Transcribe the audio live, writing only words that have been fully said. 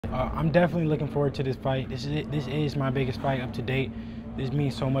I'm definitely looking forward to this fight. This is my biggest fight up to date. This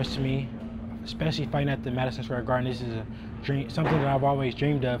means so much to me, especially fighting at the Madison Square Garden. This is a dream, something that I've always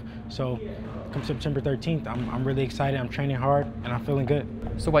dreamed of. So come September 13th, I'm really excited. I'm training hard and I'm feeling good.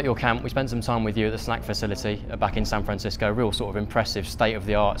 So about your camp, we spent some time with you at the snack facility back in San Francisco. Real sort of impressive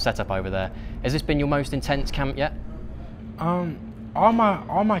state-of-the-art setup over there. Has this been your most intense camp yet? All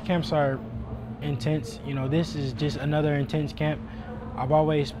my camps are intense. You know, this is just another intense camp. I've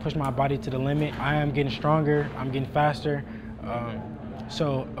always pushed my body to the limit. I am getting stronger. I'm getting faster.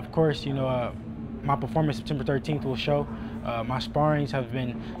 So of course, you know, my performance September 13th will show. My sparrings have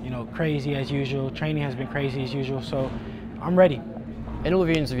been, you know, crazy as usual. Training has been crazy as usual. So I'm ready. In all of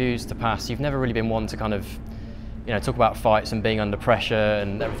your interviews to pass, you've never really been one to kind of, you know, talk about fights and being under pressure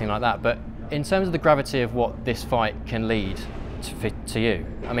and everything like that. But in terms of the gravity of what this fight can lead to you,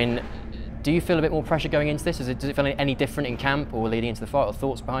 I mean, do you feel a bit more pressure going into this? Does it feel any different in camp or leading into the fight, or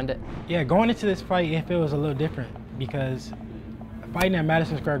thoughts behind it? Yeah, going into this fight, it feels a little different because fighting at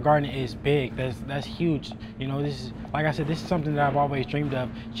Madison Square Garden is big. That's huge. You know, this is, like I said, this is something that I've always dreamed of.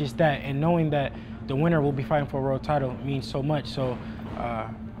 Just that, and knowing that the winner will be fighting for a world title means so much. So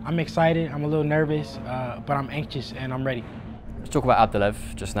I'm excited. I'm a little nervous, but I'm anxious and I'm ready. Let's talk about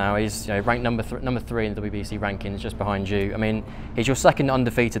Abdullaev just now. He's, you know, ranked number 3 in the WBC rankings, just behind you. I mean, he's your second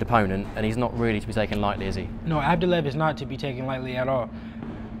undefeated opponent, and he's not really to be taken lightly, is he? No, Abdullaev is not to be taken lightly at all.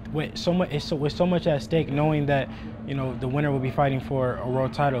 With so much at stake, knowing that, you know, the winner will be fighting for a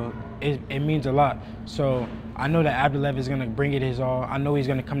world title, it means a lot. So I know that Abdullaev is going to bring it his all. I know he's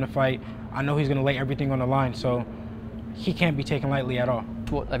going to come to fight. I know he's going to lay everything on the line. So he can't be taken lightly at all.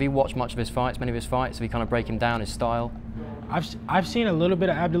 Have you watched much of his fights, many of his fights? Have you kind of break him down, his style? I've seen a little bit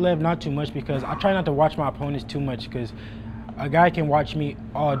of Abdullaev, not too much, because I try not to watch my opponents too much, because a guy can watch me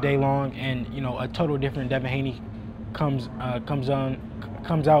all day long and, you know, a total different Devin Haney comes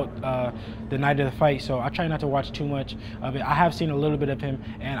out the night of the fight. So I try not to watch too much of it. I have seen a little bit of him,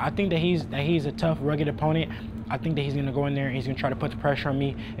 and I think that he's a tough, rugged opponent. I think that he's going to go in there and he's going to try to put the pressure on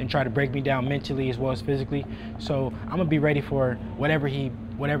me and try to break me down mentally as well as physically. So I'm going to be ready for whatever he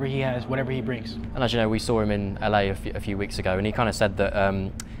brings. And as you know, we saw him in LA a few weeks ago, and he kind of said that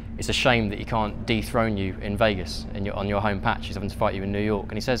it's a shame that he can't dethrone you in Vegas on your home patch. He's having to fight you in New York,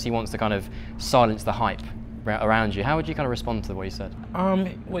 and he says he wants to kind of silence the hype around you. How would you kind of respond to what he said?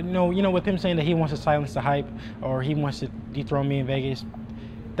 With him saying that he wants to silence the hype or he wants to dethrone me in Vegas,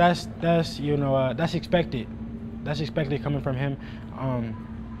 that's expected. That's expected coming from him.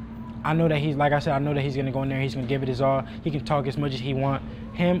 I know that he's, like I said, I know that he's going to go in there, he's going to give it his all. He can talk as much as he wants.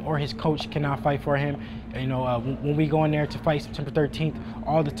 Him or his coach cannot fight for him. You know, when we go in there to fight September 13th,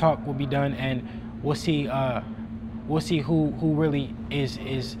 all the talk will be done, and we'll see who really is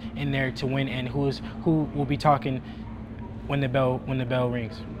in there to win, and who will be talking when the bell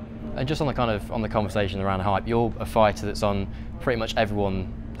rings. And just on the conversation around hype, you're a fighter that's on pretty much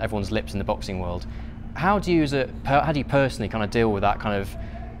everyone's lips in the boxing world. How do you personally kind of deal with that kind of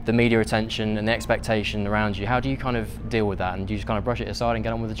the media attention and the expectation around you? How do you kind of deal with that, and do you just kind of brush it aside and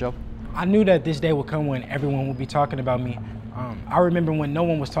get on with the job? I knew that this day would come when everyone would be talking about me. I remember when no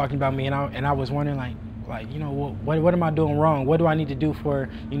one was talking about me, and I was wondering, like, you know, what am I doing wrong? What do I need to do for,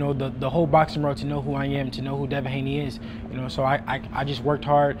 you know, the whole boxing world to know who I am, to know who Devin Haney is? You know, so I just worked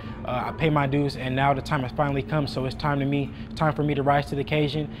hard. I paid my dues, and now the time has finally come. So it's time for me to rise to the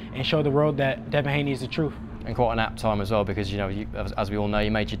occasion and show the world that Devin Haney is the truth. And quite an apt time as well, because, you know, as we all know, you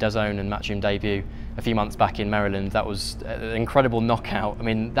made your DAZN and Matchroom debut a few months back in Maryland. That was an incredible knockout. I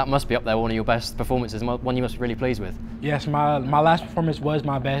mean, that must be up there, one of your best performances, one you must be really pleased with. Yes, my last performance was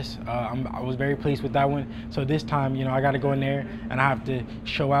my best. I was very pleased with that one. So this time, you know, I got to go in there and I have to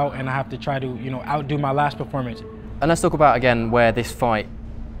show out, and I have to try to, you know, outdo my last performance. And let's talk about again where this fight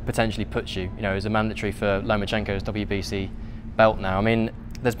potentially puts you. You know, as a mandatory for Lomachenko's WBC belt now. I mean,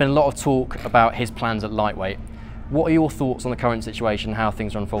 there's been a lot of talk about his plans at lightweight. What are your thoughts on the current situation, how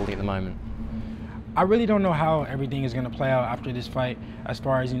things are unfolding at the moment? I really don't know how everything is going to play out after this fight, as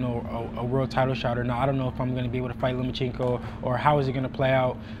far as, you know, a world title shot or not. I don't know if I'm going to be able to fight Lomachenko or how is it going to play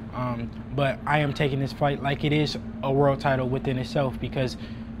out. But I am taking this fight like it is a world title within itself, because,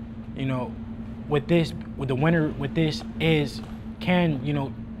 you know, the winner can, you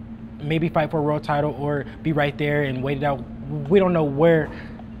know, maybe fight for a world title or be right there and wait it out. We don't know where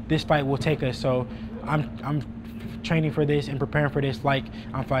this fight will take us, so I'm training for this and preparing for this like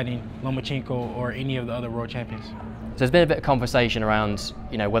I'm fighting Lomachenko or any of the other world champions. So there's been a bit of conversation around,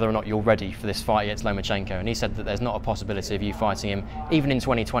 you know, whether or not you're ready for this fight against Lomachenko, and he said that there's not a possibility of you fighting him even in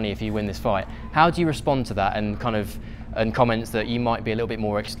 2020 if you win this fight. How do you respond to that and comments that you might be a little bit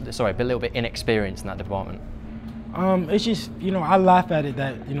inexperienced in that department? It's just, I laugh at it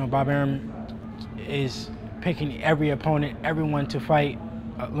that, Bob Arum is picking every opponent, everyone to fight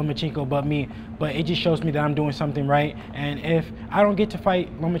Lomachenko but me. But it just shows me that I'm doing something right. And if I don't get to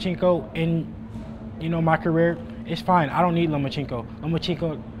fight Lomachenko in, my career, it's fine. I don't need Lomachenko.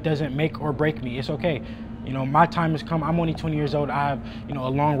 Lomachenko doesn't make or break me. It's okay. My time has come. I'm only 20 years old. I have, a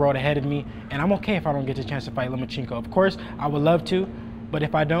long road ahead of me. And I'm okay if I don't get the chance to fight Lomachenko. Of course, I would love to, but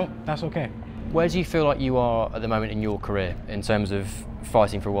if I don't, that's okay. Where do you feel like you are at the moment in your career in terms of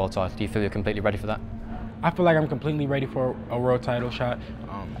fighting for a world title? Do you feel you're completely ready for that? I feel like I'm completely ready for a world title shot.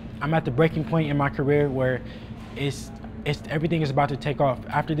 I'm at the breaking point in my career where everything is about to take off.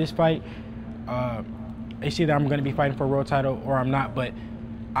 After this fight, it's either I'm going to be fighting for a world title or I'm not, but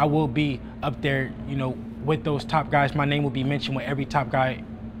I will be up there, with those top guys. My name will be mentioned with every top guy,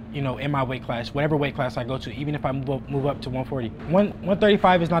 in my weight class, whatever weight class I go to, even if I move up to 140.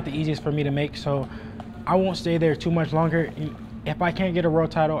 135 is not the easiest for me to make, so I won't stay there too much longer. If I can't get a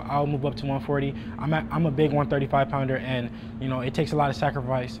world title, I'll move up to 140. I'm a big 135 pounder, and it takes a lot of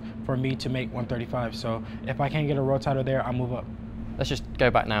sacrifice for me to make 135. So if I can't get a world title there, I'll move up. Let's just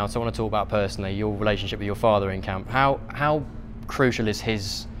go back now. So I want to talk about personally your relationship with your father in camp. How crucial is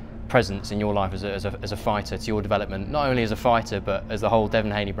his presence in your life as a fighter to your development, not only as a fighter but as the whole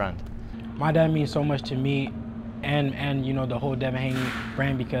Devin Haney brand? My dad means so much to me and the whole Devin Haney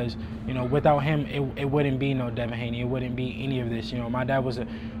brand, because without him it wouldn't be no Devin Haney, it wouldn't be any of this. My dad was a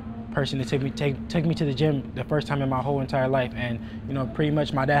person that took me to the gym the first time in my whole entire life, and pretty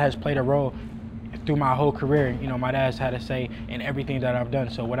much my dad has played a role through my whole career. My dad has had a say in everything that I've done,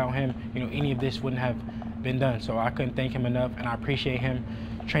 so without him any of this wouldn't have been done. So I couldn't thank him enough, and I appreciate him.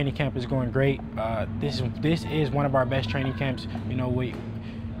 Training camp is going great. This is one of our best training camps.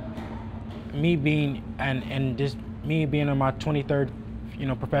 Me being on my 23rd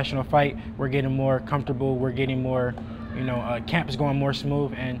professional fight, we're getting more comfortable, we're getting more, camp is going more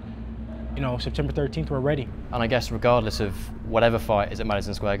smooth, and September 13th we're ready. And I guess regardless of whatever fight is at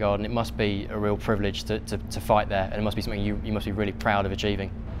Madison Square Garden, it must be a real privilege to fight there, and it must be something you must be really proud of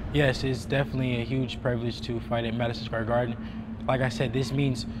achieving. Yes, it's definitely a huge privilege to fight at Madison Square Garden. Like I said, this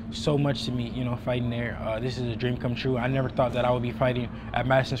means so much to me, fighting there. This is a dream come true. I never thought that I would be fighting at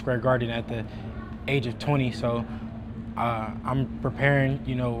Madison Square Garden at the age of 20, so I'm preparing,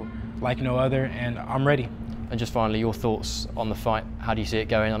 like no other, and I'm ready. And just finally, your thoughts on the fight. How do you see it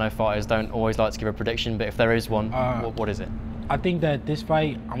going? I know fighters don't always like to give a prediction, but if there is one, what is it? I think that this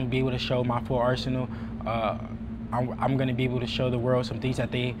fight, I'm going to be able to show my full arsenal. I'm going to be able to show the world some things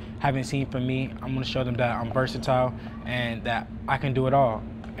that they haven't seen from me. I'm going to show them that I'm versatile and that I can do it all,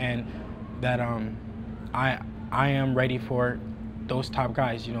 and that I am ready for those top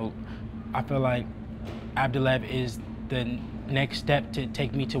guys. I feel like Abdullaev is the next step to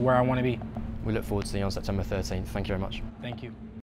take me to where I want to be. We look forward to seeing you on September 13th. Thank you very much. Thank you.